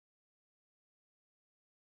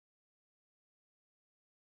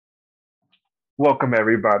Welcome,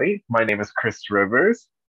 everybody. My name is Chris Rivers,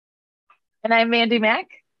 And I'm Mandy Mack.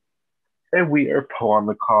 and we are Poe on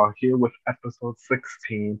the Call here with episode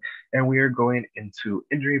 16. And we are going into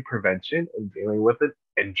injury prevention and dealing with an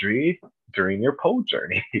injury during your pole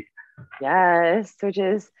journey. Yes, which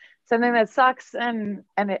is something that sucks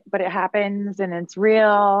but it happens and it's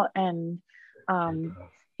real um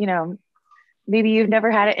you know maybe you've never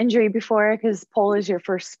had an injury before because pole is your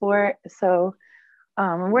first sport. So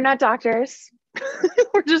we're not doctors.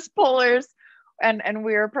 We're just polers and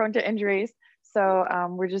we're prone to injuries. So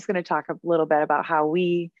we're just going to talk a little bit about how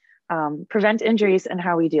we prevent injuries and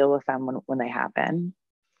how we deal with them when they happen.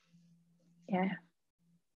 Yeah.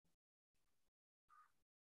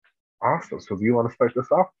 Awesome. So, do you want to start this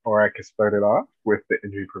off, or I can start it off with the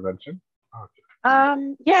injury prevention?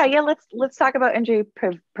 Okay. Yeah. Let's talk about injury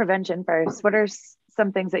prevention first. What are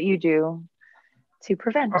some things that you do to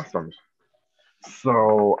prevent? Awesome.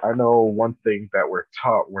 So, I know one thing that we're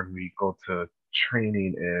taught when we go to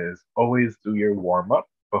training is always do your warm up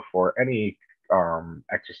before any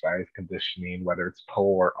exercise conditioning, whether it's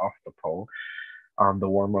pole or off the pole. The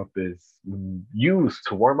warm up is used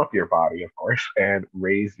to warm up your body, of course, and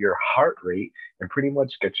raise your heart rate and pretty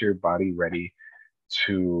much get your body ready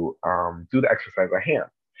to do the exercise at hand.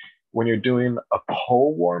 When you're doing a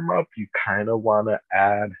pole warm up, you kind of want to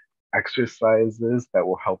add exercises that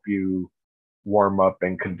will help you warm up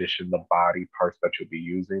and condition the body parts that you'll be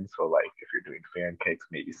using. So, like if you're doing fan kicks,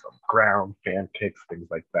 maybe some ground fan kicks, things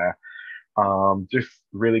like that. Just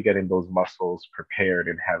really getting those muscles prepared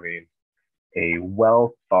and having a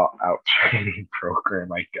well thought out training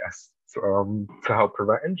program, I guess, to help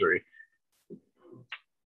prevent injury.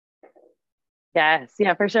 Yes,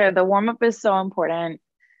 yeah, for sure. The warm up is so important,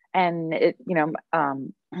 and it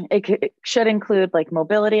should include like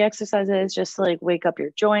mobility exercises, just to like wake up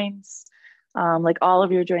your joints, like all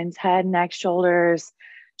of your joints, head, neck, shoulders,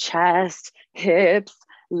 chest, hips,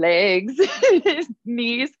 legs,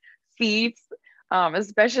 knees, feet,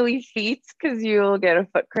 especially feet, because you'll get a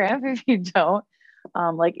foot cramp if you don't.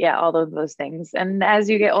 Like yeah, all of those things. And as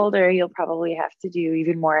you get older, you'll probably have to do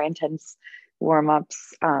even more intense warm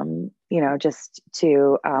ups, just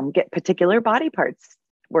to get particular body parts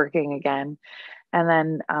working again. And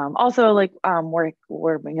then also like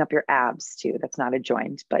warming up your abs too. That's not a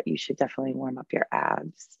joint, but you should definitely warm up your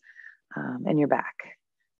abs and your back.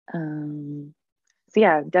 Um, so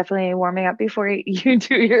yeah, definitely warming up before you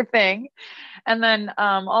do your thing. And then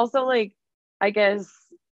also like I guess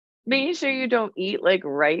making sure you don't eat like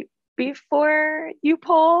right before you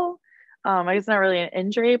pull. Like it's not really an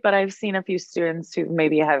injury, but I've seen a few students who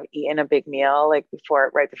maybe have eaten a big meal like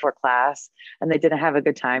right before class, and they didn't have a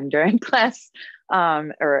good time during class,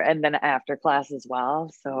 or and then after class as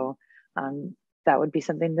well. So that would be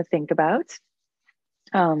something to think about.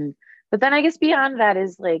 Um, but then I guess beyond that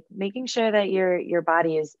is like making sure that your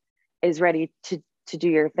body is ready to do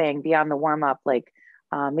your thing beyond the warm up, like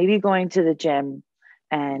maybe going to the gym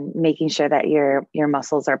and making sure that your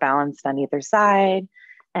muscles are balanced on either side,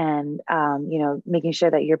 and making sure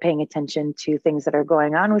that you're paying attention to things that are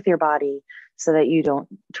going on with your body so that you don't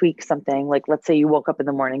tweak something. Like let's say you woke up in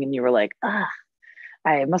the morning and you were like, ah,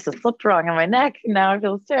 I must have slipped wrong on my neck, now it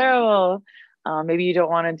feels terrible. Maybe you don't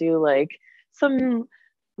want to do like some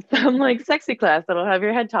some like sexy class that'll have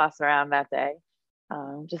your head tossed around that day.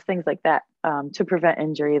 Just things like that, to prevent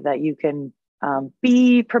injury that you can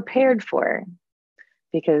be prepared for.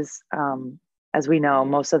 Because as we know,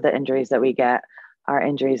 most of the injuries that we get are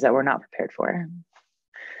injuries that we're not prepared for.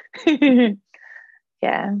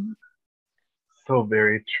 Yeah. So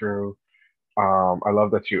very true. I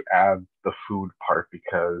love that you add the food part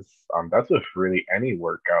because that's with really any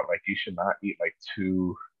workout. Like you should not eat like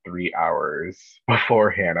 2, 3 hours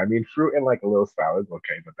beforehand. I mean, fruit and like a little salad's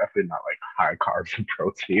okay, but definitely not like high carbs and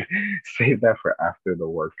protein. Save that for after the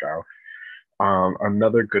workout.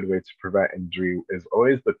 Another good way to prevent injury is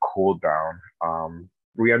always the cool down.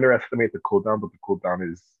 We underestimate the cool down, but the cool down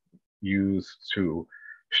is used to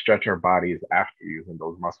stretch our bodies after using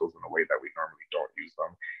those muscles in a way that we normally don't use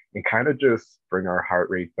them and kind of just bring our heart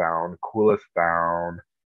rate down, cool us down.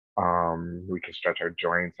 We can stretch our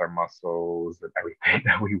joints, our muscles, and everything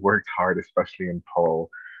that we worked hard, especially in pole.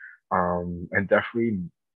 And definitely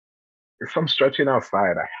some stretching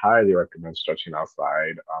outside. I highly recommend stretching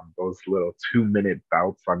outside. Those little 2 minute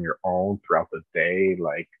bouts on your own throughout the day,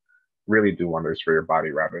 like really do wonders for your body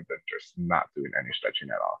rather than just not doing any stretching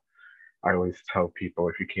at all. I always tell people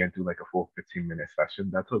if you can't do like a full 15-minute session,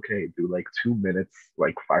 that's okay. Do like 2 minutes,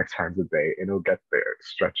 like 5 times a day, and it'll get there.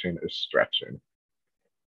 Stretching is stretching.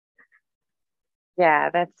 Yeah,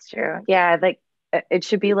 that's true. Yeah, like it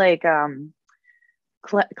should be like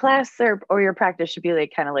class or your practice should be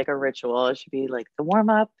like kind of like a ritual. It should be like the warm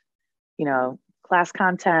up, you know, class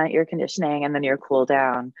content, your conditioning, and then your cool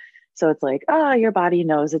down. So it's like, oh, your body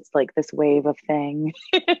knows it's like this wave of thing,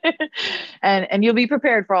 and you'll be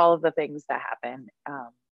prepared for all of the things that happen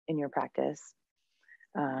in your practice.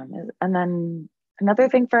 And then another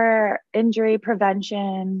thing for injury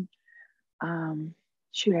prevention.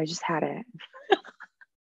 Shoot, I just had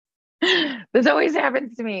it. This always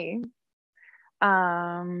happens to me.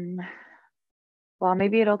 Um, well,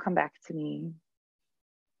 maybe it'll come back to me.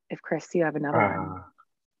 If Chris, you have another one. Uh,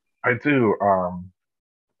 I do. Um,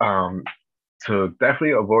 to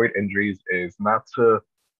definitely avoid injuries is not to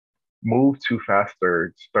move too fast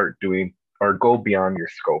or start doing or go beyond your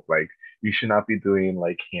scope. Like you should not be doing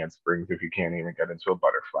like handsprings if you can't even get into a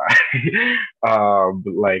butterfly.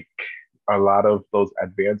 Like a lot of those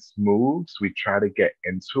advanced moves, we try to get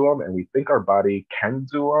into them and we think our body can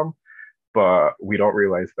do them, but we don't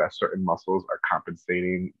realize that certain muscles are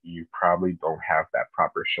compensating. You probably don't have that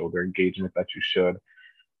proper shoulder engagement that you should.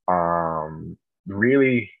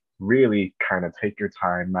 Really, really kind of take your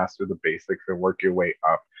time, master the basics, and work your way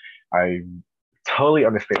up. I totally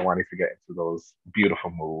understand wanting to get into those beautiful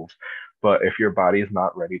moves, but if your body is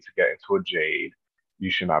not ready to get into a jade, you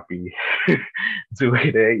should not be doing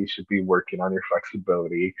it. You should be working on your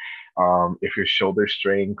flexibility. If your shoulder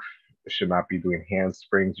strength should not be doing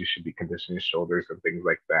handsprings, you should be conditioning shoulders and things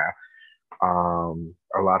like that.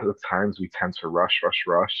 A lot of the times we tend to rush,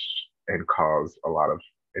 and cause a lot of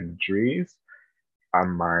injuries. On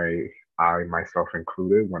my, I myself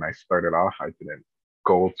included, when I started off, I didn't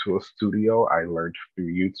go to a studio. I learned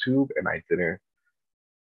through YouTube, and I didn't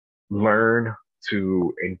learn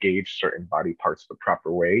to engage certain body parts the proper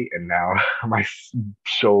way. And now my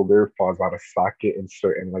shoulder falls out of socket in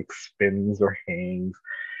certain like spins or hangs,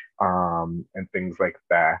 and things like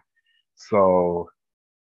that. So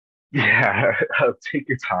yeah, take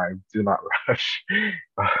your time. Do not rush.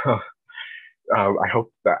 I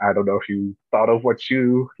hope that I don't know if you thought of what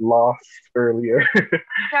you lost earlier.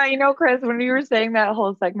 Yeah, Chris, when you were saying that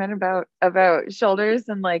whole segment about shoulders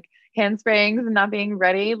and like handsprings and not being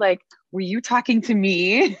ready, like, were you talking to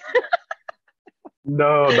me?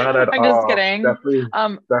 No, not at I'm just all. kidding. Definitely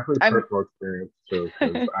I'm personal experience too,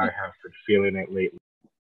 because I have been feeling it lately.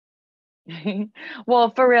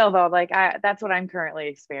 well, for real though, like that's what I'm currently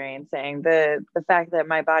experiencing. The fact that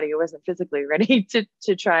my body wasn't physically ready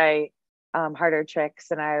to try harder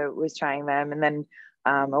tricks, and I was trying them, and then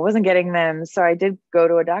I wasn't getting them. So I did go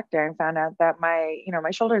to a doctor and found out that my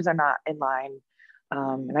shoulders are not in line,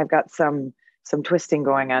 and I've got some twisting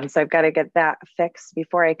going on. So I've got to get that fixed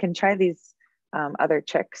before I can try these other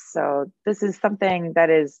tricks. So this is something that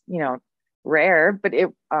is rare, but it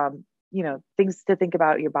things to think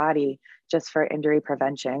about your body just for injury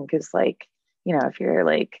prevention. Because like if you're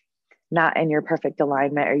like not in your perfect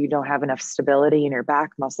alignment, or you don't have enough stability in your back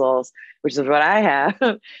muscles, which is what I have,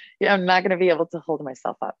 I'm not going to be able to hold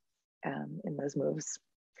myself up in those moves.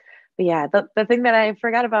 But yeah, the thing that I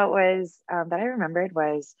forgot about was that I remembered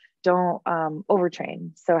was don't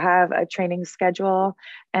overtrain. So have a training schedule,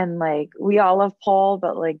 and like we all love pole,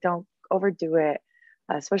 but like don't overdo it,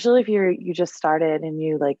 especially if you just started and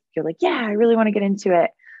you're like, yeah, I really want to get into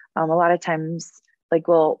it. A lot of times like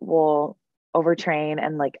we'll overtrain,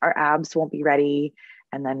 and like our abs won't be ready,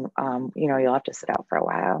 and then you'll have to sit out for a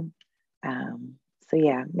while. So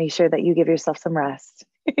yeah, make sure that you give yourself some rest.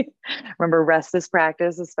 Remember, rest is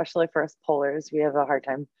practice, especially for us polars. We have a hard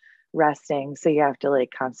time resting, so you have to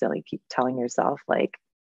like constantly keep telling yourself like,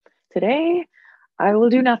 today I will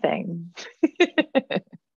do nothing.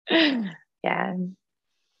 Yeah.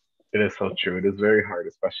 It is so true. It is very hard,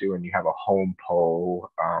 especially when you have a home pole.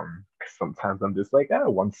 'Cause sometimes I'm just like,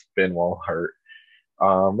 one spin won't hurt.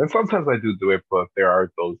 And sometimes I do it, but there are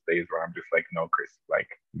those days where I'm just like, no, Chris, like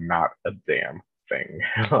not a damn thing.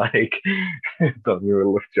 Like, don't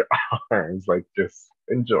even lift your arms. Like, just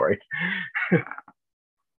enjoy.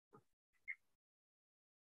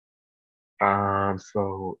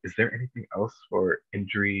 So is there anything else for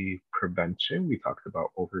injury prevention? We talked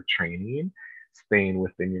about overtraining, staying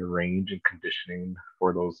within your range and conditioning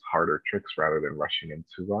for those harder tricks rather than rushing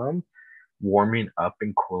into them, warming up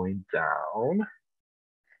and cooling down.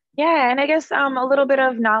 Yeah, and I guess a little bit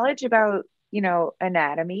of knowledge about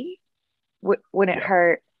anatomy wouldn't Yeah.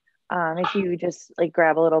 hurt. If you just like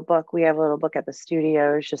grab a little book, we have a little book at the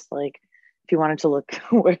studio. It's just like if you wanted to look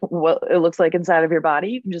what it looks like inside of your body,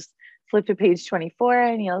 you can just flip to page 24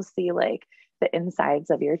 and you'll see like the insides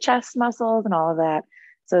of your chest muscles and all of that.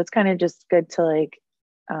 So it's kind of just good to like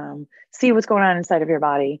see what's going on inside of your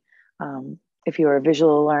body. If you're a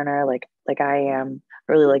visual learner, like I am,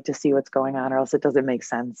 really like to see what's going on, or else it doesn't make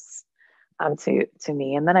sense to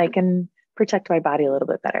me. And then I can protect my body a little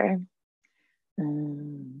bit better.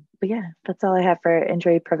 But yeah, that's all I have for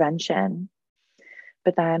injury prevention.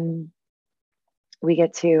 But then we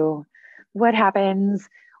get to what happens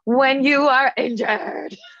when you are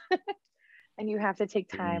injured and you have to take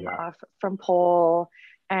time Yeah, off from pole,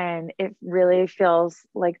 and it really feels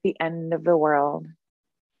like the end of the world,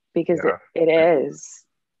 because yeah. it is.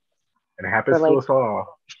 And it For happens to like, us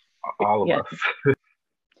all of yeah, us.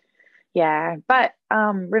 yeah. But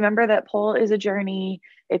remember that pole is a journey.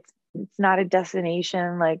 It's not a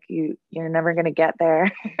destination. Like you're never gonna get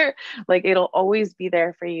there. Like it'll always be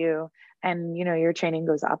there for you. And your training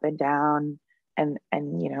goes up and down. And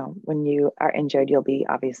when you are injured, you'll be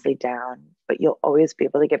obviously down, but you'll always be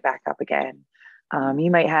able to get back up again.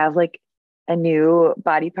 You might have like a new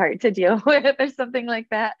body part to deal with or something like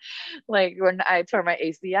that. Like when I tore my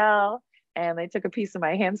ACL, and they took a piece of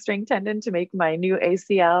my hamstring tendon to make my new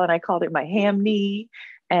ACL, and I called it my ham knee.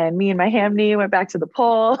 And me and my ham knee went back to the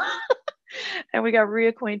pole, and we got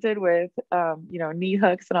reacquainted with knee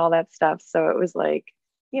hooks and all that stuff. So it was like,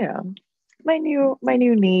 you know, my new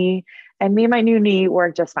knee, and me and my new knee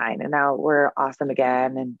work just fine, and now we're awesome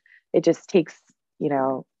again. And it just takes,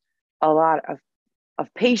 a lot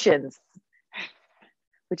of patience,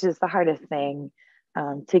 which is the hardest thing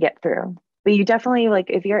to get through. But you definitely, like,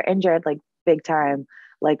 if you're injured, like big time,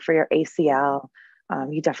 like for your ACL,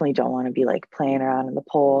 you definitely don't want to be like playing around in the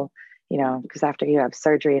pole, because after you have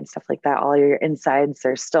surgery and stuff like that, all your insides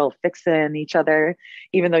are still fixing each other.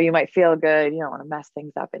 Even though you might feel good, you don't want to mess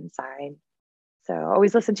things up inside. So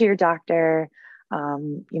always listen to your doctor.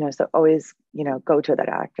 So always, go to the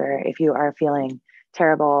doctor if you are feeling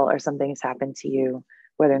terrible or something has happened to you,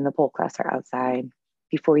 whether in the pole class or outside,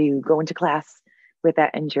 before you go into class with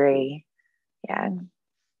that injury. Yeah.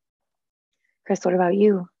 Cris, what about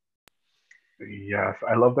you? Yes,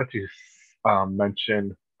 I love that you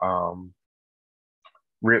mentioned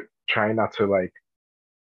trying not to like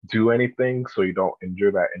do anything so you don't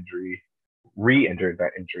re-injure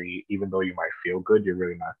that injury, even though you might feel good, you're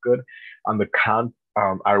really not good. On the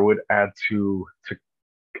I would add to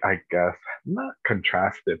I guess not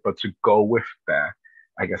contrast it, but to go with that,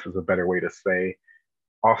 I guess is a better way to say.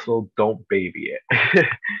 Also, don't baby it.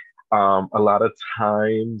 A lot of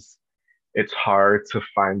times it's hard to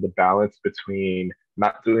find the balance between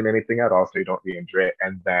not doing anything at all so you don't re-injure it,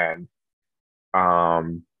 and then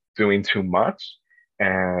um, doing too much.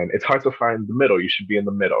 And it's hard to find the middle. You should be in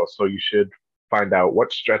the middle. So you should find out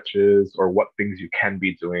what stretches or what things you can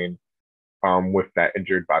be doing with that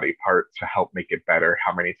injured body part to help make it better,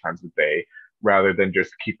 how many times a day, rather than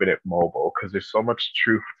just keeping it mobile. Because there's so much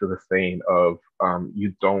truth to the saying of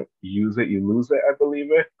you don't use it, you lose it. I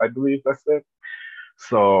believe it. I believe that's it.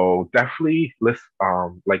 So definitely,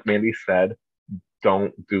 like Mændy said,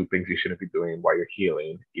 don't do things you shouldn't be doing while you're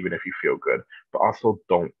healing, even if you feel good. But also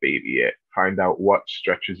don't baby it. Find out what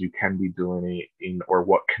stretches you can be doing or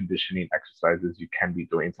what conditioning exercises you can be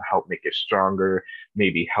doing to help make it stronger,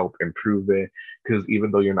 maybe help improve it. Because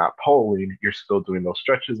even though you're not poling, you're still doing those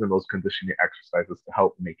stretches and those conditioning exercises to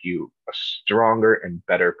help make you a stronger and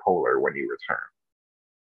better poler when you return.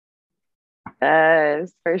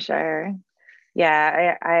 Yes, for sure.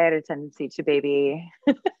 Yeah, I had a tendency to baby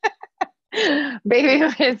baby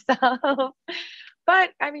myself.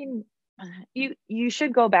 But I mean, you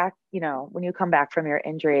should go back, when you come back from your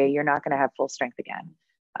injury, you're not going to have full strength again.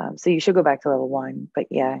 So you should go back to level one. But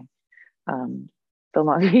yeah, um, the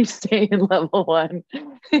longer you stay in level one,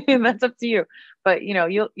 that's up to you. But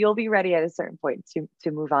you'll be ready at a certain point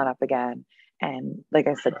to move on up again. And like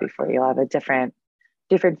I said before, you'll have a different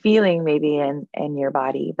feeling maybe in your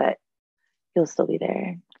body, but you'll still be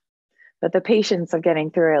there. But the patience of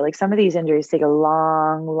getting through it, like some of these injuries take a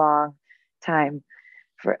long, long time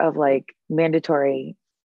of like mandatory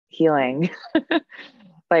healing.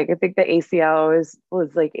 Like I think the ACL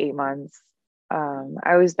was like 8 months.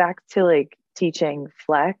 I was back to like teaching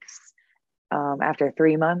flex after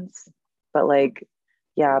 3 months, but like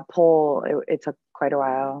yeah, pole it took quite a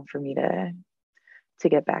while for me to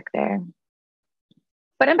get back there.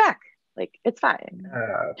 But I'm back. Like it's fine.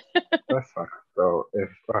 Yeah, that sucks. So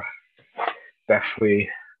it's definitely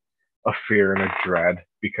a fear and a dread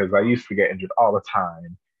because I used to get injured all the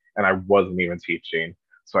time and I wasn't even teaching.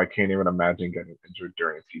 So I can't even imagine getting injured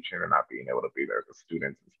during teaching and not being able to be there with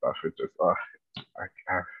students and stuff. It's just,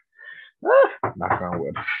 knock on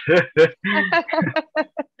wood.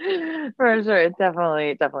 For sure. It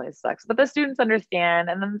definitely sucks. But the students understand,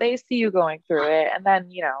 and then they see you going through it, and then,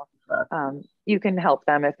 you can help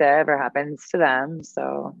them if that ever happens to them.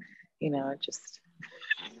 So, just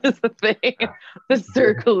is the thing, the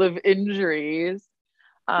circle of injuries.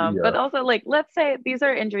 But Yeah. also like, let's say these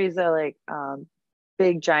are injuries that are like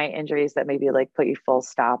big giant injuries that maybe like put you full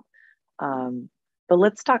stop. Um, but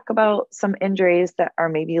let's talk about some injuries that are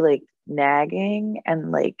maybe like nagging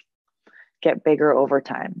and like get bigger over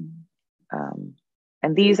time. Um,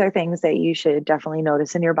 and these are things that you should definitely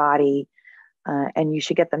notice in your body, and you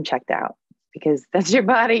should get them checked out because that's your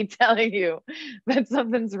body telling you that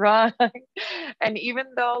something's wrong. And even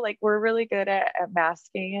though like we're really good at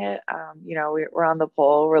masking it, we're on the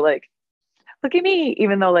pole, we're like, look at me,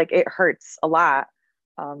 even though like it hurts a lot.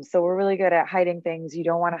 So we're really good at hiding things. You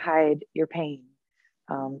don't want to hide your pain.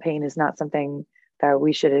 Pain is not something that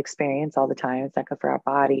we should experience all the time. It's not good for our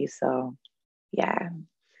body. So yeah,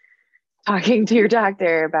 talking to your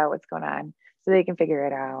doctor about what's going on so they can figure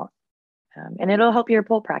it out. And it'll help your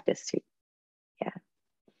pole practice too. Yeah.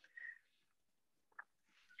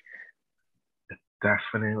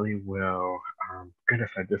 Definitely will.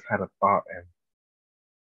 Goodness, I just had a thought and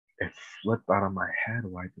it slipped out of my head.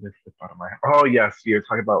 Why did it slip out of my head? Oh yes, you're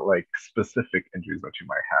talking about like specific injuries that you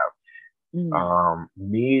might have. Mm.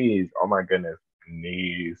 Knees. Oh my goodness,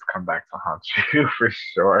 knees come back to haunt you for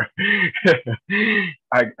sure.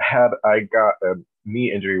 I got a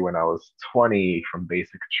knee injury when I was 20 from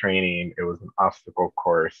basic training. It was an obstacle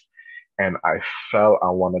course, and I fell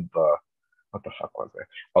on one of the what the fuck was it?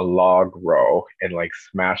 A log row and like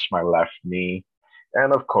smashed my left knee.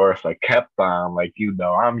 And of course, I kept on like,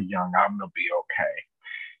 I'm young, I'm gonna be okay.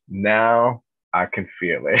 Now I can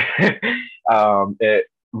feel it. It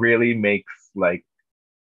really makes like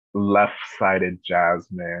left-sided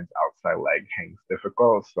Jasmine's outside leg hangs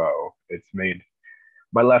difficult. So it's made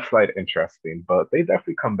my left side interesting, but they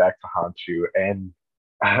definitely come back to haunt you. And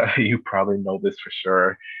you probably know this for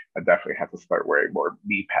sure. I definitely have to start wearing more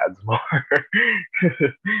knee pads more.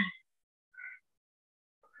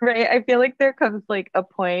 Right. I feel like there comes like a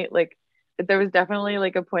point, like there was definitely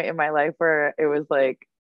like a point in my life where it was like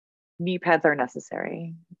knee pads are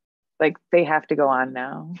necessary. Like they have to go on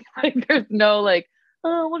now. Like there's no like,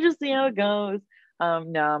 oh, we'll just see how it goes.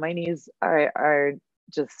 No, my knees are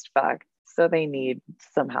just fucked. So they need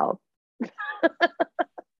some help.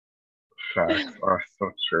 Facts are so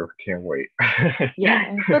true. Can't wait.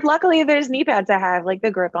 Yeah. But luckily there's knee pads that have like the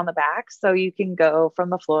grip on the back. So you can go from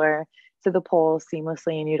the floor to the pole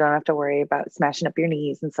seamlessly and you don't have to worry about smashing up your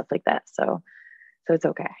knees and stuff like that. So it's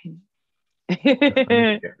okay. Yes, I need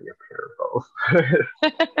to get me a pair of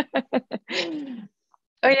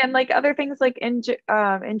Oh yeah, and like other things like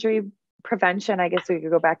injury prevention, I guess we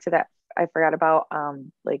could go back to that. I forgot about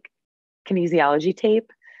like kinesiology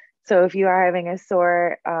tape. So if you are having a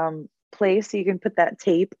sore place, you can put that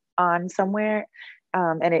tape on somewhere,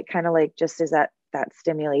 and it kind of like just is that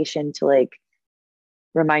stimulation to like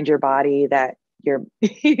remind your body that you're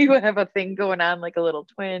you have a thing going on, like a little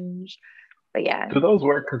twinge. But yeah, Do those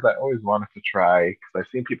work? Because I always wanted to try. Because I've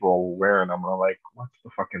seen people wearing them, and I'm like, what's the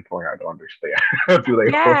fucking point? I don't understand. Do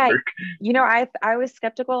they yeah, work? I was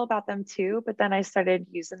skeptical about them too, but then I started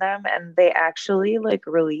using them, and they actually like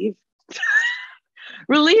relieve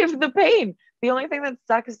the pain. The only thing that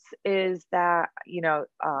sucks is that,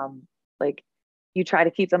 like you try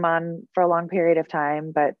to keep them on for a long period of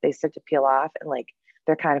time, but they start to peel off and like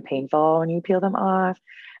they're kind of painful when you peel them off.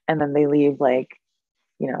 And then they leave like,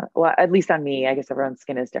 well, at least on me, I guess everyone's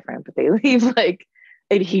skin is different, but they leave like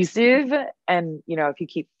adhesive. And, if you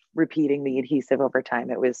keep repeating the adhesive over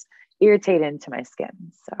time, it was irritating to my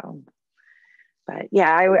skin. So, but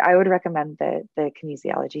yeah, I would recommend the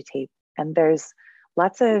kinesiology tape. And there's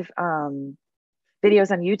lots of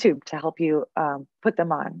videos on YouTube to help you put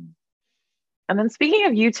them on. And then speaking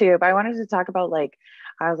of YouTube, I wanted to talk about like,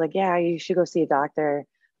 I was like, yeah, you should go see a doctor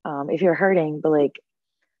if you're hurting, but like,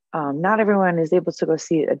 not everyone is able to go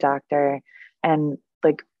see a doctor. And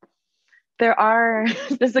like, there are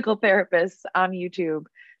physical therapists on YouTube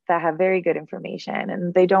that have very good information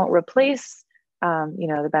and they don't replace,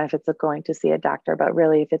 the benefits of going to see a doctor. But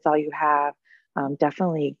really, if it's all you have,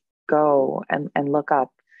 definitely go and look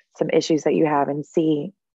up some issues that you have and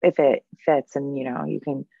see if it fits. And, you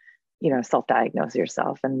can, self-diagnose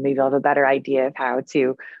yourself and maybe you'll have a better idea of how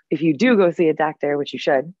to, if you do go see a doctor, which you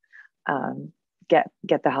should, um, get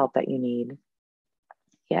the help that you need.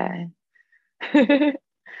 Yeah.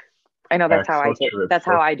 I know that's That's how I so take, true. that's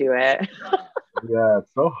how I do it. Yeah,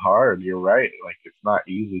 it's so hard. You're right. Like it's not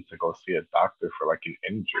easy to go see a doctor for like an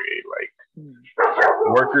injury. Like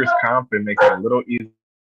workers' comp, it makes it a little easy,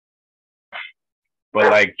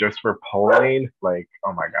 but like just for polling, like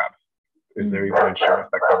oh my god, is there even insurance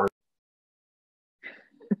that covers?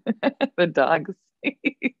 The dogs.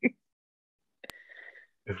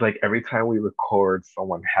 It's like every time we record,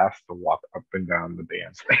 someone has to walk up and down the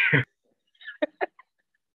dance.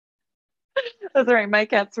 That's right. My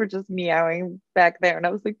cats were just meowing back there, and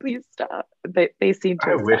I was like, please stop. They seem to I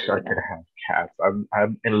have wish stopped I by could now. have cats.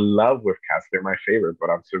 I'm in love with cats. They're my favorite, but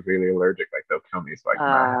I'm severely allergic. Like they'll kill me, so I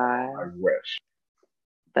cannot have them. Uh, I wish.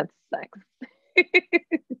 that sucks.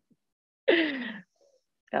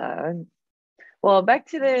 Uh, well, back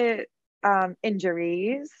to the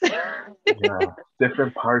injuries. Yeah,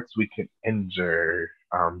 different parts we can injure.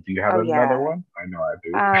 Do you have Oh another yeah. one? I know I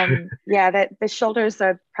do. Yeah, that the shoulders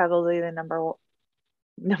are probably the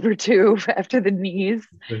number two after the knees.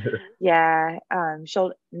 Yeah,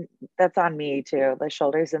 shoulder that's on me too. The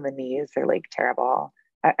shoulders and the knees are like terrible.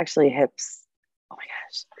 Actually, hips. Oh my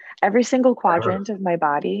gosh. Every single I was, quadrant of my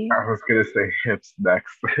body. I was gonna say hips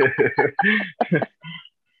next.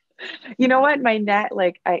 You know what? My neck,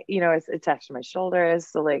 like it's attached to my shoulders,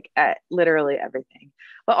 so like literally everything.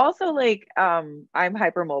 But also like I'm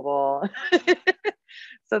hypermobile.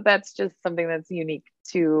 So that's just something that's unique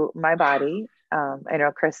to my body. I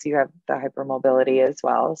know Chris, you have the hypermobility as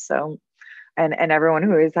well. So and everyone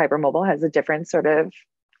who is hypermobile has a different sort of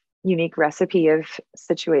unique recipe of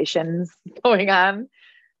situations going on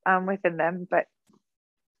within them. But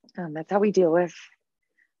that's how we deal with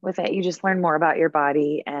it. You just learn more about your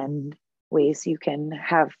body and ways you can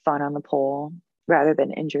have fun on the pole rather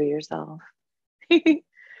than injure yourself.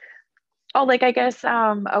 Oh, like I guess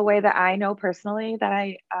a way that I know personally that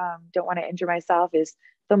I don't want to injure myself is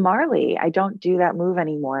the Marley. I don't do that move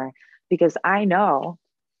anymore because I know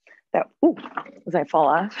that, ooh, as I fall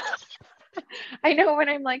off, I know when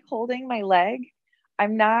I'm like holding my leg,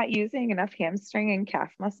 I'm not using enough hamstring and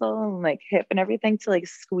calf muscle and like hip and everything to like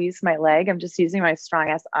squeeze my leg. I'm just using my strong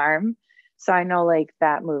ass arm. So I know like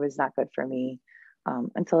that move is not good for me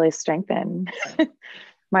until I strengthen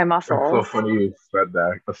my It's so muscles. funny you said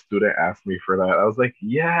that. A student asked me for that. I was like,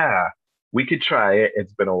 yeah, we could try it.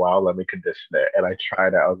 It's been a while. Let me condition it. And I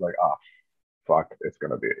tried it. I was like, oh, fuck. It's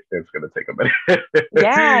gonna take a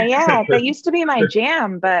Yeah, minute. yeah. That used to be my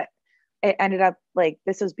jam, but it ended up like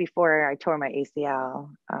this was before I tore my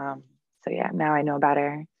ACL. So yeah, now I know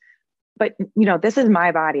better. But this is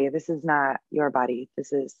my body. This is not your body.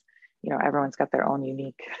 This is, everyone's got their own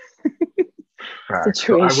unique Facts.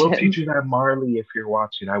 So I will teach situation. you that, Marley, if you're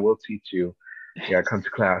watching. I will teach you. Yeah, come to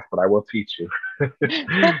class, but I will teach you.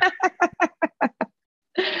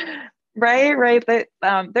 Right, right. But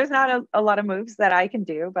there's not a lot of moves that I can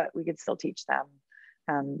do, but we could still teach them.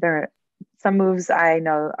 There are some moves I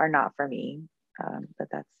know are not for me, but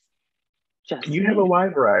that's just You have a me.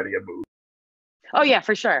 wide variety of moves. Oh yeah,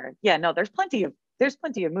 for sure. Yeah, no, there's plenty of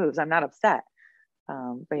moves. I'm not upset.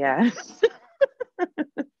 But yeah,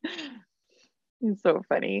 it's so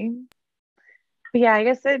funny. But yeah, I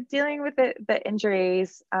guess dealing with the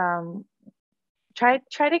injuries, try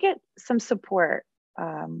to get some support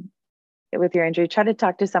with your injury. Try to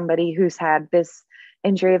talk to somebody who's had this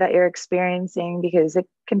injury that you're experiencing because it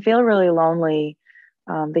can feel really lonely,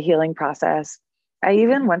 the healing process. I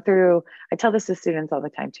even went through, I tell this to students all the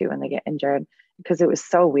time too when they get injured because it was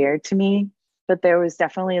so weird to me. But there was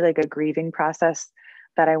definitely like a grieving process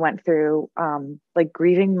that I went through, like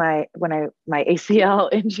grieving my ACL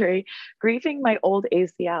injury, grieving my old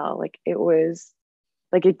ACL. Like it was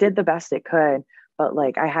like it did the best it could, but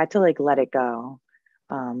like I had to like let it go.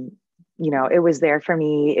 Um, it was there for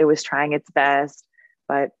me. It was trying its best,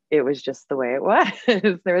 but it was just the way it was.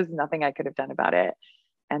 There was nothing I could have done about it.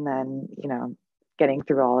 And then, getting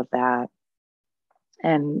through all of that.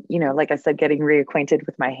 And, like I said, getting reacquainted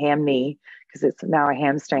with my ham knee because it's now a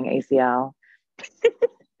hamstring ACL,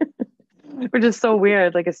 which is so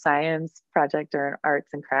weird, like a science project or an arts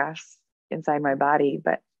and crafts inside my body.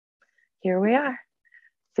 But here we are.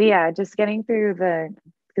 So yeah, just getting through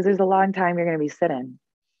because there's a long time you're going to be sitting,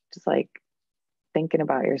 just like thinking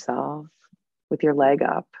about yourself with your leg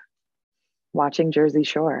up, watching Jersey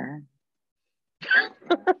Shore,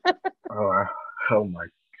 Oh, oh my.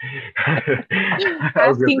 I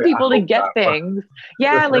was gonna asking say, I people to hope get not, things.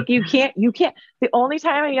 Yeah, like you can't. The only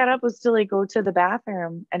time I got up was to like go to the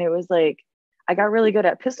bathroom, and it was like I got really good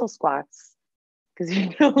at pistol squats because you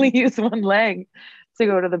can only use one leg to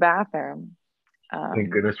go to the bathroom. thank Um,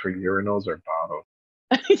 goodness for urinals or bottles.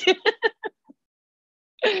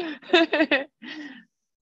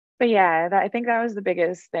 But yeah, I think that was the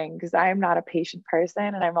biggest thing because I'm not a patient person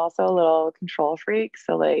and I'm also a little control freak.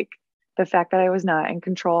 So like the fact that I was not in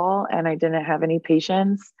control and I didn't have any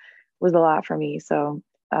patience was a lot for me. So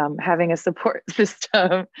having a support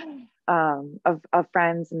system of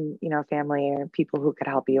friends and family or people who could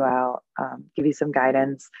help you out, give you some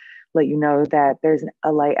guidance, let you know that there's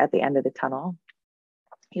a light at the end of the tunnel.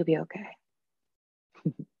 You'll be okay.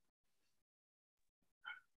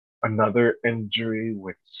 Another injury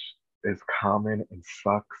which is common and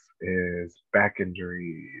sucks is back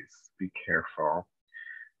injuries. Be careful.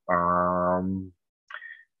 Um,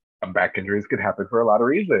 Back injuries could happen for a lot of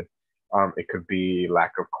reasons. It could be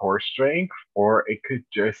lack of core strength, or it could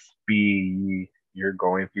just be you're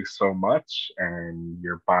going through so much and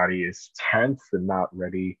your body is tense and not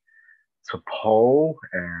ready to pole.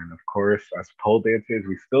 And of course, as pole dancers,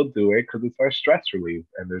 we still do it because it's our stress relief,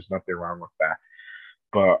 and there's nothing wrong with that.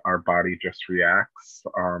 But our body just reacts,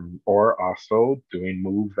 or also doing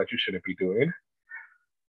moves that you shouldn't be doing.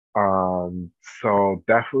 Um, so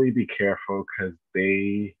definitely be careful because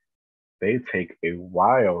they take a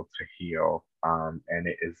while to heal. And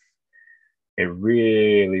it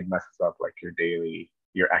really messes up like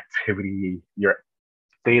your activity, your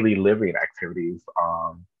daily living activities.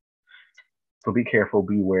 So be careful,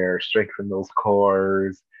 beware, strengthen those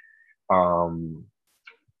cores. Um,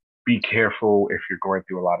 be careful if you're going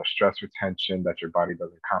through a lot of stress retention that your body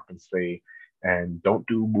doesn't compensate. And don't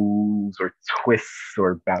do moves or twists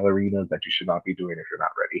or ballerinas that you should not be doing if you're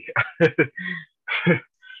not ready.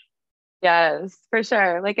 Yes, for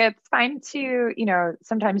sure. Like it's fine to,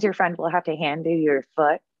 sometimes your friend will have to hand you your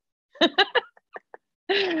foot.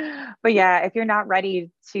 But yeah, if you're not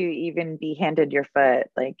ready to even be handed your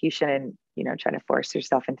foot, like you shouldn't, try to force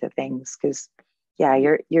yourself into things because yeah,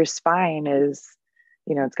 your spine is,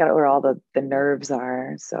 it's got where all the nerves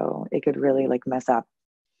are. So it could really like mess up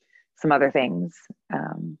some other things.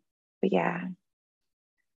 But yeah,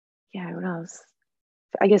 yeah, what else?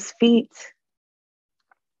 I guess feet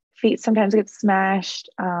sometimes get smashed.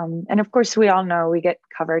 And of course, we all know we get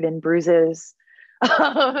covered in bruises,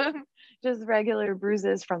 just regular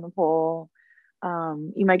bruises from the pole.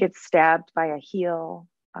 You might get stabbed by a heel.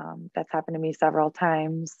 That's happened to me several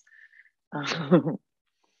times. Um,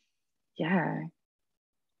 yeah, I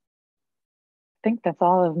think that's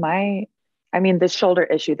all of I mean, the shoulder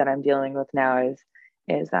issue that I'm dealing with now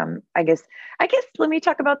is I guess let me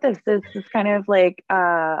talk about this. This is kind of like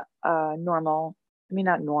normal. I mean,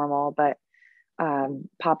 not normal, but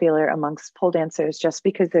popular amongst pole dancers just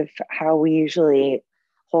because of how we usually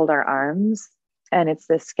hold our arms. And it's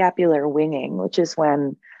the scapular winging, which is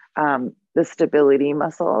when the stability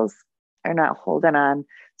muscles are not holding on.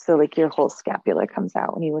 So, like your whole scapula comes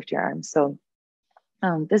out when you lift your arms. So,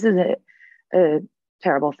 this is a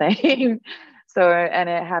terrible thing. So, and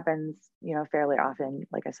it happens, fairly often,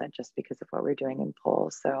 like I said, just because of what we're doing in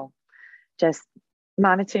pole. So, just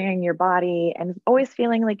monitoring your body and always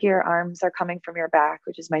feeling like your arms are coming from your back,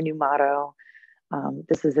 which is my new motto.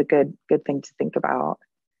 This is a good thing to think about.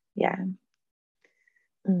 Yeah.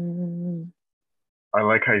 Mm, I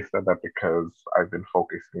like how you said that because I've been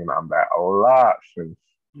focusing on that a lot since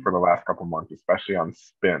for the last couple months, especially on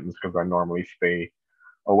spins, because I normally stay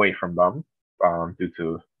away from them due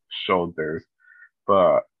to shoulders.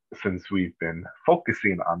 But since we've been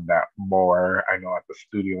focusing on that more, I know at the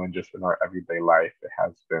studio and just in our everyday life, it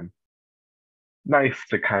has been nice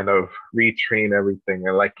to kind of retrain everything.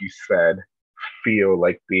 And like you said, feel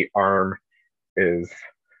like the arm is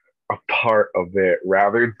a part of it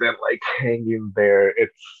rather than like hanging there.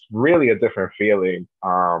 It's really a different feeling.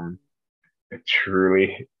 It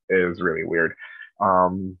truly is really weird.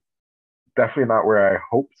 Um, Definitely not where I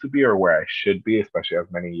hope to be or where I should be, especially as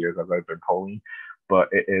many years as I've been polling. But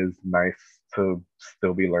it is nice to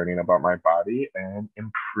still be learning about my body and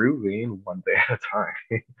improving one day at a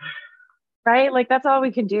time. right. Like that's all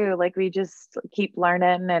we can do. Like we just keep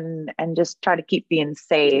learning and just try to keep being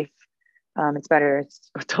safe. It's better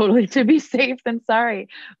totally to be safe than sorry.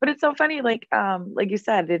 But it's so funny, like you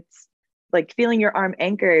said, it's like feeling your arm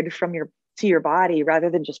anchored from your to your body rather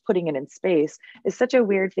than just putting it in space is such a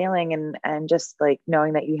weird feeling. And just like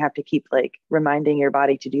knowing that you have to keep like reminding your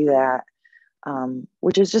body to do that,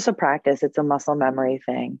 which is just a practice. It's a muscle memory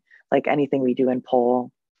thing, like anything we do in pole.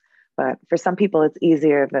 But for some people, it's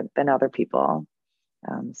easier than other people,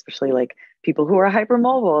 especially like people who are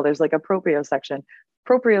hypermobile. There's like a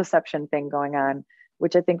proprioception thing going on,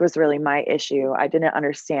 which I think was really my issue. I didn't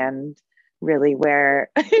understand really where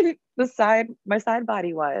my side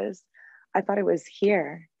body was. I thought it was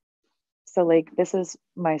here. So like this is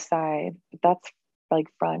my side, but that's like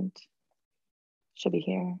front. Should be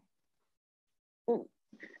here.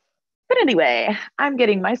 But anyway, I'm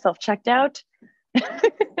getting myself checked out.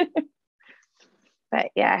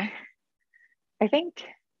 But yeah, I think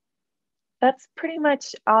that's pretty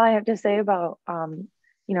much all I have to say about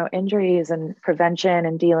injuries and prevention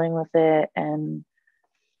and dealing with it. And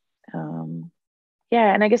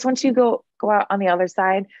yeah, and I guess once you go out on the other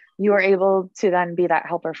side, you are able to then be that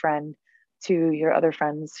helper friend to your other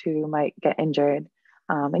friends who might get injured.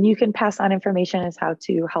 And you can pass on information as how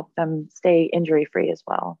to help them stay injury free as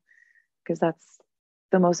well, because that's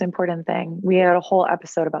the most important thing. We had a whole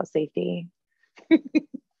episode about safety.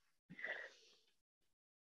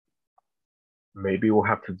 Maybe we'll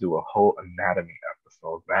have to do a whole anatomy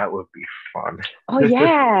episode. That would be fun. Oh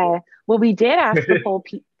yeah. Well, we did ask the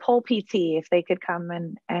pole PT if they could come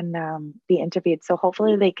and be interviewed. So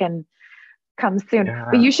hopefully they can come soon.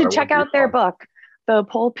 But Yeah, you that should would check be out their fun. book, the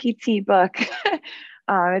Pole PT book.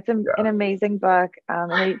 It's an Yeah. amazing book.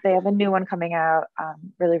 And they have a new one coming out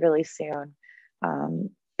really, really soon.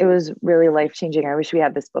 It was really life changing. I wish we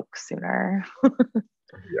had this book sooner.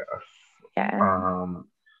 Yes. Yeah. Um,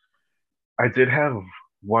 I did have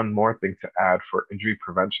one more thing to add for injury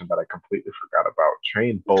prevention that I completely forgot about.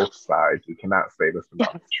 Train both sides. We cannot say this enough.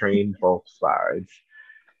 Yes. Train both sides.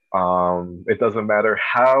 It doesn't matter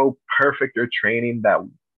how perfect you're training that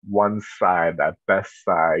one side, that best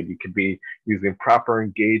side. You could be using proper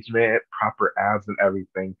engagement, proper abs, and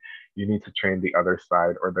everything. You need to train the other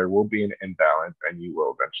side, or there will be an imbalance, and you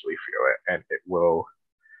will eventually feel it, and it will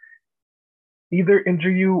either injure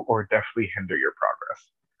you or definitely hinder your progress.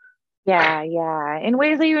 Yeah, yeah. In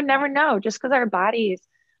ways that you would never know, just because our bodies,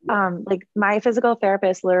 like my physical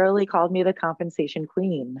therapist literally called me the compensation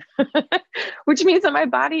queen, which means that my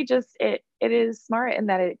body just it is smart in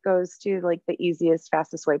that it goes to like the easiest,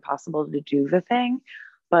 fastest way possible to do the thing,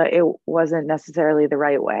 but it wasn't necessarily the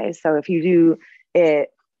right way. So if you do it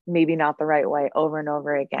maybe not the right way over and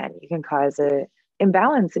over again, you can cause a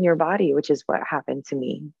imbalance in your body, which is what happened to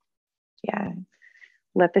me. Yeah.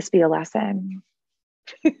 Let this be a lesson.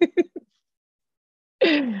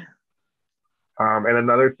 And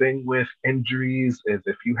another thing with injuries is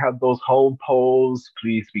if you have those home poles,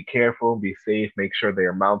 please be careful, be safe, make sure they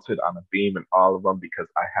are mounted on a beam in all of them because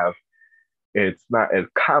I have, it's not a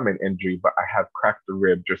common injury, but I have cracked the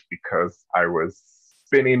rib just because I was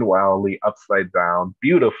spinning wildly upside down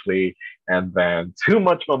beautifully and then too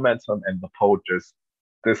much momentum and the pole just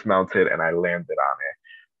dismounted and I landed on it.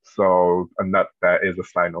 So that is a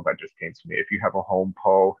side note that just came to me. If you have a home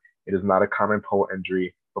pole, it is not a common pole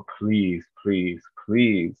injury, but please, please,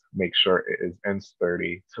 please make sure it is in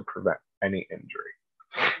sturdy to prevent any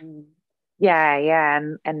injury. Yeah, yeah.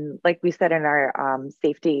 And like we said in our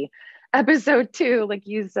safety episode too, like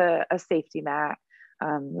use a safety mat.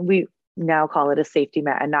 We now call it a safety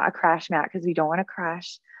mat and not a crash mat because we don't want to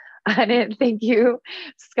crash on it. Thank you,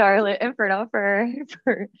 Scarlett Inferno,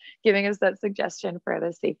 for giving us that suggestion for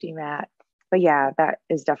the safety mat. But yeah, that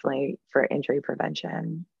is definitely for injury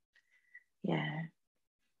prevention. Yeah.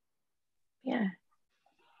 Yeah.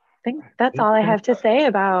 I think that's all I have to say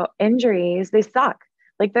about injuries. They suck.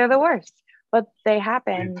 Like they're the worst, but they They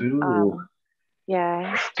happen. do.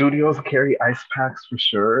 Yeah. Studios carry ice packs for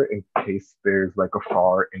sure in case there's like a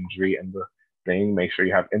fall or injury in the thing. Make sure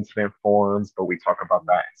you have incident forms, but we talk about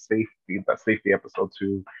that in safety, that safety episode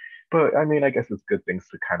too. But I mean, I guess it's good things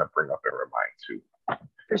to kind of bring up and remind too.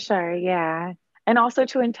 For sure. Yeah. And also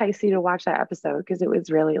to entice you to watch that episode because it was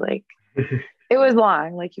really like, it was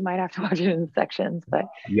long. Like you might have to watch it in sections, but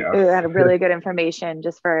it Yes. had really good information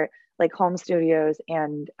just for like home studios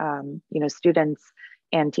and, students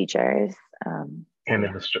and teachers. So And in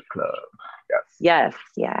yeah. the strip club. Yes. Yes.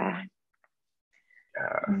 Yeah.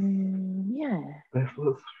 Yes. Yeah. This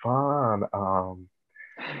was fun.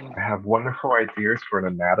 I have wonderful ideas for an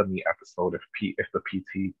anatomy episode if the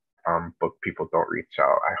PT book people don't reach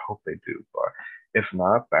out. I hope they do, but if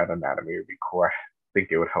not, that anatomy would be cool. I think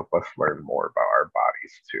it would help us learn more about our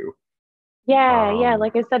bodies too. Yeah, yeah. Um,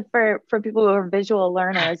 Like I said, for people who are visual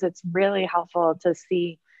learners, it's really helpful to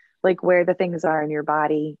see like where the things are in your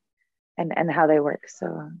body and how they work.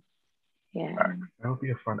 So yeah. that would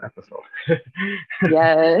be a fun episode.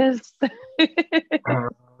 Yes. um,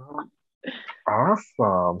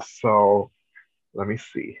 awesome. So let me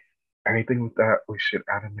see. Anything that we should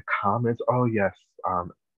add in the comments? Oh yes.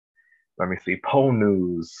 Let me see. Pole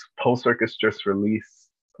News. Pole Circus just released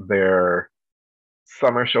their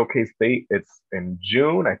summer showcase date. It's in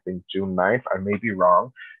June, I think June 9th. I may be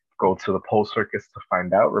wrong. Go to the Pole Circus to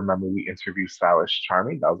find out. Remember, we interviewed Stylish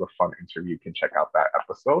Charming. That was a fun interview. You can check out that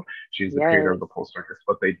episode. She's the creator of Yes. the Pole Circus,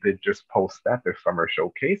 but they did just post that, their summer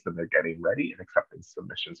showcase, and they're getting ready and accepting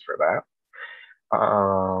submissions for that.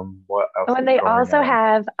 What else Oh, and is they going also on?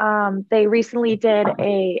 have they recently did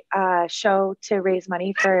a show to raise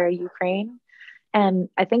money for Ukraine. And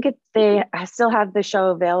I think they still have the show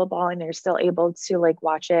available and they're still able to like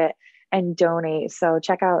watch it and donate. So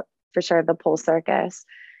check out for sure the Pole Circus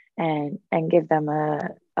and give them a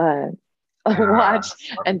Yeah, watch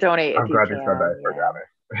and donate if I'm you glad you said that. can. I Yeah. forgot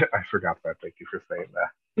it. I forgot that. Thank you for saying that.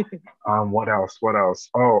 What else? What else?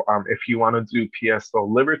 Oh, if you want to do PSO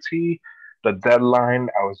Liberty, the deadline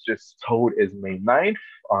I was just told is May 9th.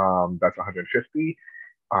 That's 150.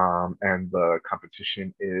 And the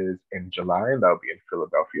competition is in July, and that'll be in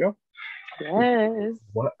Philadelphia. Yes.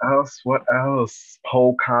 What else? What else?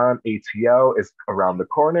 PoleCon ATL is around the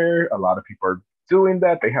corner. A lot of people are doing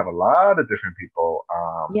that. They have a lot of different people.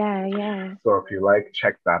 Yeah, yeah. So if you like,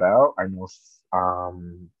 check that out. I know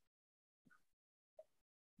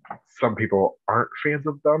some people aren't fans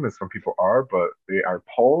of them and some people are, but they are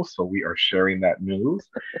polls, so we are sharing that news.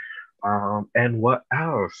 And what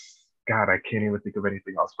else? God, I can't even think of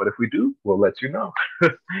anything else. But if we do, we'll let you know.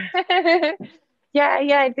 Yeah,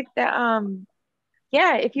 yeah, I think that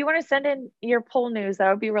yeah, if you want to send in your poll news, that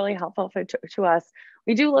would be really helpful to us.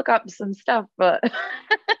 We do look up some stuff, but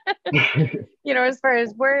as far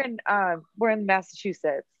as we're in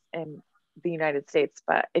Massachusetts in the United States,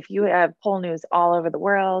 but if you have poll news all over the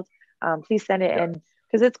world, please send it Yeah, in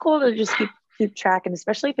because it's cool to just keep track, and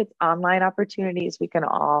especially if it's online opportunities, we can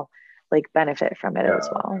all like benefit from it as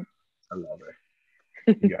yeah, well. I love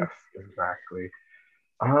it. Yes, exactly.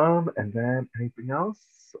 And then anything else?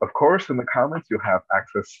 Of course, in the comments, you'll have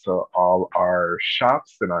access to all our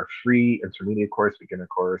shops and our free intermediate course, beginner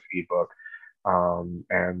course, ebook,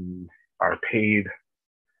 and our paid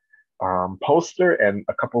poster and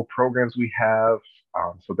a couple programs we have.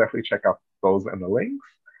 So definitely check out those and the links.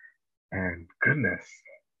 And goodness,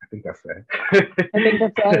 I think that's I think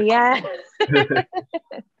that's it. it. Yeah.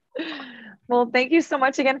 Well, thank you so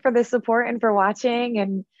much again for the support and for watching.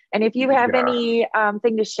 And if you have Yeah, any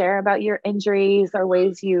thing to share about your injuries or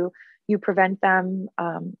ways you prevent them,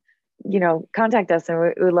 contact us, and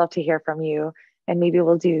we would love to hear from you. And maybe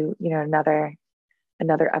we'll do another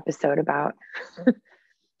episode about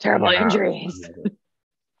terrible yeah, I injuries. love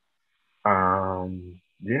it.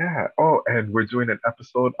 Yeah. Oh, and we're doing an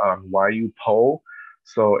episode on why you poll.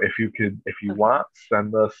 So if you Okay. want,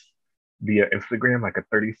 send us via Instagram like a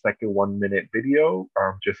 30-second, 1 minute video,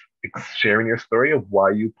 just sharing your story of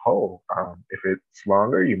why you poll. If it's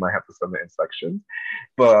longer, you might have to send it in sections.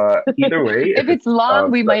 But either way, If if it's it's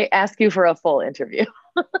long, we might ask you for a full interview.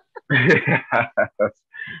 yes.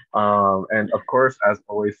 And of course, as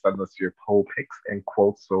always, send us your poll pics and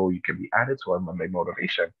quotes so you can be added to our Monday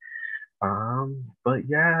motivation. But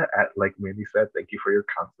yeah, like Mændy said, thank you for your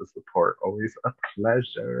constant support. Always a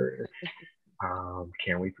pleasure.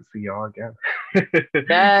 Can't wait to see y'all again.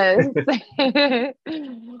 Yes.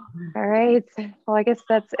 All right. Well, I guess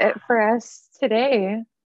that's it for us today.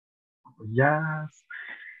 Yes.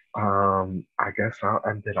 I guess I'll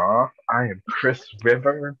end it off. I am Cris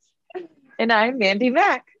Rivers, And I'm Mandy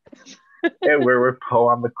Mack. and we're with Poe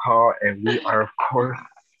on the call, and we are, of course,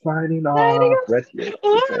 signing off. Red heels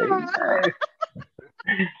today.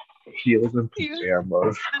 Yay. Heels and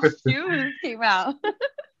pajamas. The shoes came out.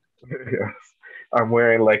 Yes. I'm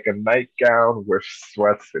wearing like a nightgown with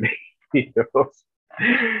sweats and heels.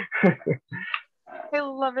 I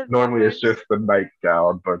love it so Normally it's much. just a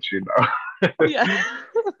nightgown, but you know. Yeah.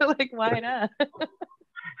 Like, why not?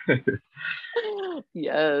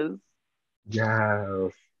 Yes.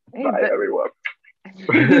 Yes. Hey, Bye, but everyone.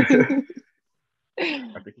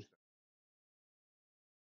 I think